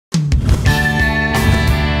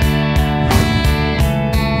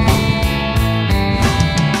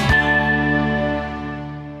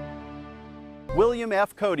William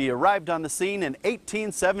F. Cody arrived on the scene in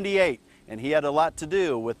 1878, and he had a lot to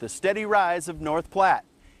do with the steady rise of North Platte.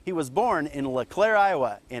 He was born in LeClaire,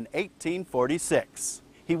 Iowa in 1846.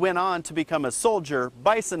 He went on to become a soldier,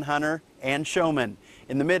 bison hunter, and showman.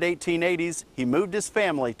 In the mid-1880s, he moved his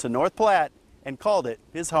family to North Platte and called it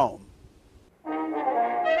his home.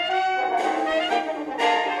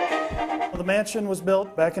 The mansion was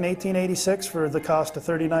built back in 1886 for the cost of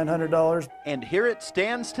 $3,900. And here it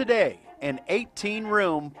stands today, an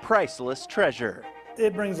 18-room priceless treasure.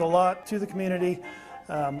 It brings a lot to the community.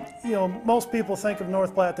 Most people think of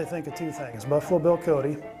North Platte, they think of two things: Buffalo Bill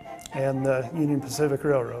Cody and the Union Pacific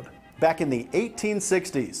Railroad. Back in the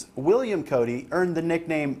 1860s, William Cody earned the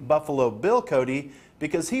nickname Buffalo Bill Cody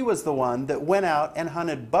because he was the one that went out and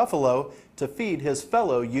hunted buffalo to feed his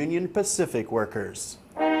fellow Union Pacific workers.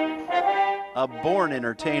 A born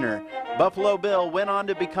entertainer, Buffalo Bill went on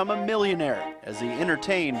to become a millionaire as he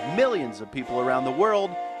entertained millions of people around the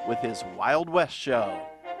world with his Wild West show.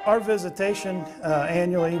 Our visitation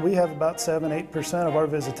annually, we have about 7–8% of our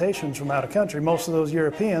visitations from out of country, most of those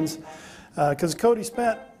Europeans, because Cody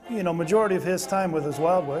spent, majority of his time with his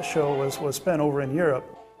Wild West show was spent over in Europe.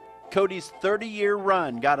 Cody's 30-year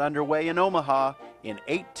run got underway in Omaha in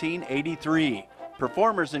 1883.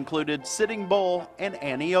 Performers included Sitting Bull and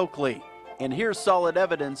Annie Oakley. And here's solid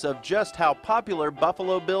evidence of just how popular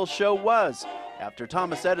Buffalo Bill's show was. After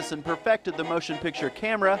Thomas Edison perfected the motion picture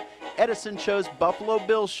camera, Edison chose Buffalo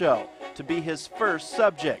Bill's show to be his first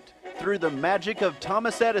subject. Through the magic of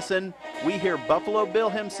Thomas Edison, we hear Buffalo Bill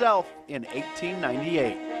himself in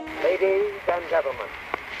 1898. Ladies and gentlemen,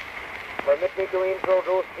 permit me to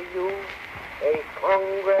introduce to you a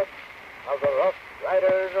Congress of the Rough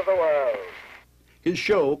Riders of the world. His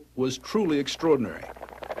show was truly extraordinary,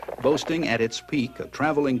 boasting at its peak a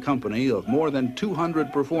traveling company of more than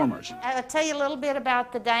 200 performers. I'll tell you a little bit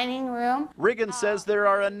about the dining room. Riggin says there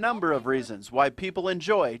are a number of reasons why people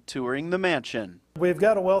enjoy touring the mansion. We've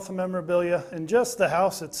got a wealth of memorabilia, and just the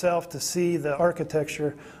house itself, to see the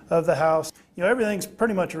architecture of the house. Everything's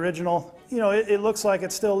pretty much original. It looks like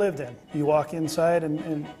it's still lived in. You walk inside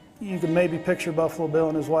and you can maybe picture Buffalo Bill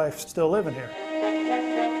and his wife still living here.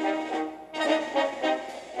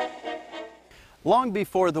 Long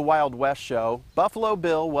before the Wild West show, Buffalo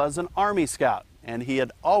Bill was an Army Scout, and he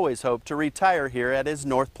had always hoped to retire here at his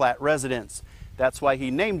North Platte residence. That's why he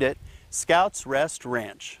named it Scouts Rest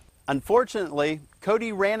Ranch. Unfortunately,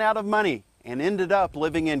 Cody ran out of money and ended up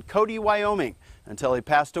living in Cody, Wyoming, until he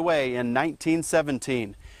passed away in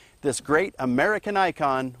 1917. This great American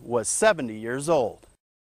icon was 70 years old.